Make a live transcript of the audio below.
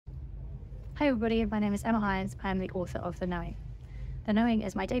Hi everybody, my name is Emma Hinds. I am the author of The Knowing. The Knowing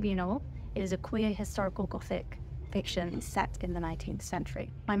is my debut novel. It is a queer historical gothic fiction set in the 19th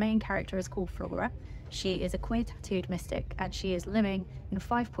century. My main character is called Flora. She is a queer tattooed mystic and she is living in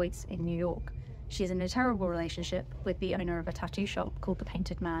 5 Points in New York. She is in a terrible relationship with the owner of a tattoo shop called The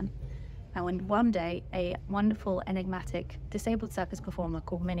Painted Man. And when one day, a wonderful, enigmatic, disabled circus performer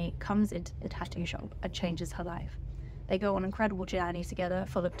called Minnie comes into the tattoo shop and changes her life. They go on an incredible journey together,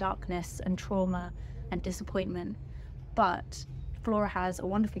 full of darkness and trauma and disappointment. But Flora has a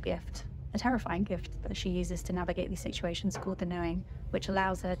wonderful gift, a terrifying gift that she uses to navigate these situations called the Knowing, which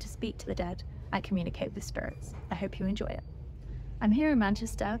allows her to speak to the dead and communicate with spirits. I hope you enjoy it. I'm here in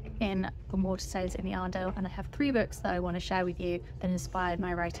Manchester in the Waterstones in the Arndale, and I have 3 books that I want to share with you that inspired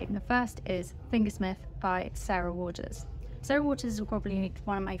my writing. The first is Fingersmith by Sarah Waters. Sarah Waters is probably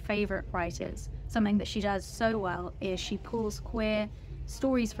one of my favourite writers. Something that she does so well is she pulls queer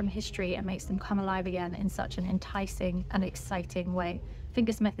stories from history and makes them come alive again in such an enticing and exciting way.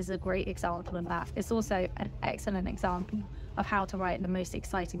 Fingersmith is a great example of that. It's also an excellent example of how to write the most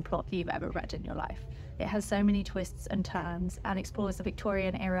exciting plot you've ever read in your life. It has so many twists and turns and explores the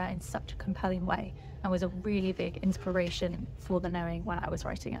Victorian era in such a compelling way and was a really big inspiration for The Knowing when I was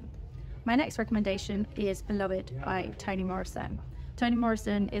writing it. My next recommendation is Beloved by Toni Morrison. Toni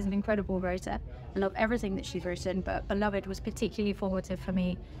Morrison is an incredible writer. I love everything that she's written, but Beloved was particularly formative for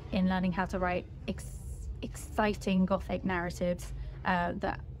me in learning how to write exciting gothic narratives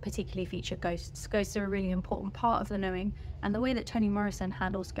that particularly feature ghosts. Ghosts are a really important part of The Knowing, and the way that Toni Morrison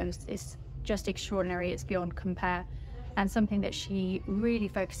handles ghosts is just extraordinary. It's beyond compare. And something that she really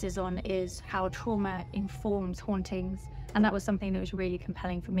focuses on is how trauma informs hauntings. And that was something that was really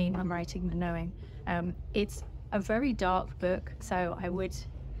compelling for me when writing The Knowing. It's a very dark book, so I would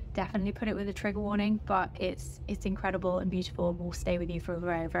definitely put it with a trigger warning, but it's incredible and beautiful and will stay with you for a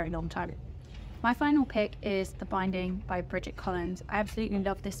very, very long time. My final pick is The Binding by Bridget Collins. I absolutely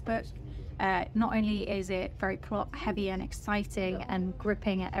love this book. Not only is it very plot heavy and exciting and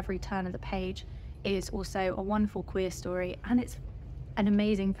gripping at every turn of the page, it is also a wonderful queer story, and it's an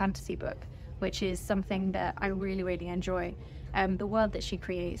amazing fantasy book, which is something that I really, really enjoy. The world that she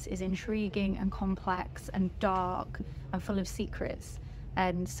creates is intriguing and complex and dark and full of secrets.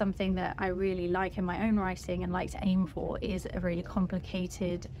 And something that I really like in my own writing and like to aim for is a really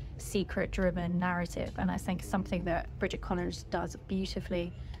complicated, secret-driven narrative. And I think something that Bridget Collins does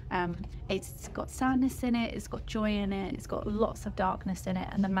beautifully. It's got sadness in it, it's got joy in it, it's got lots of darkness in it,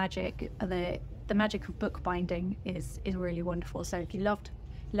 and the magic of bookbinding is really wonderful. So if you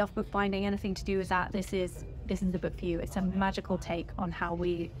love bookbinding, anything to do with that, this is the book for you. It's a magical take on how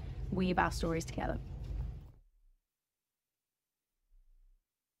we weave our stories together.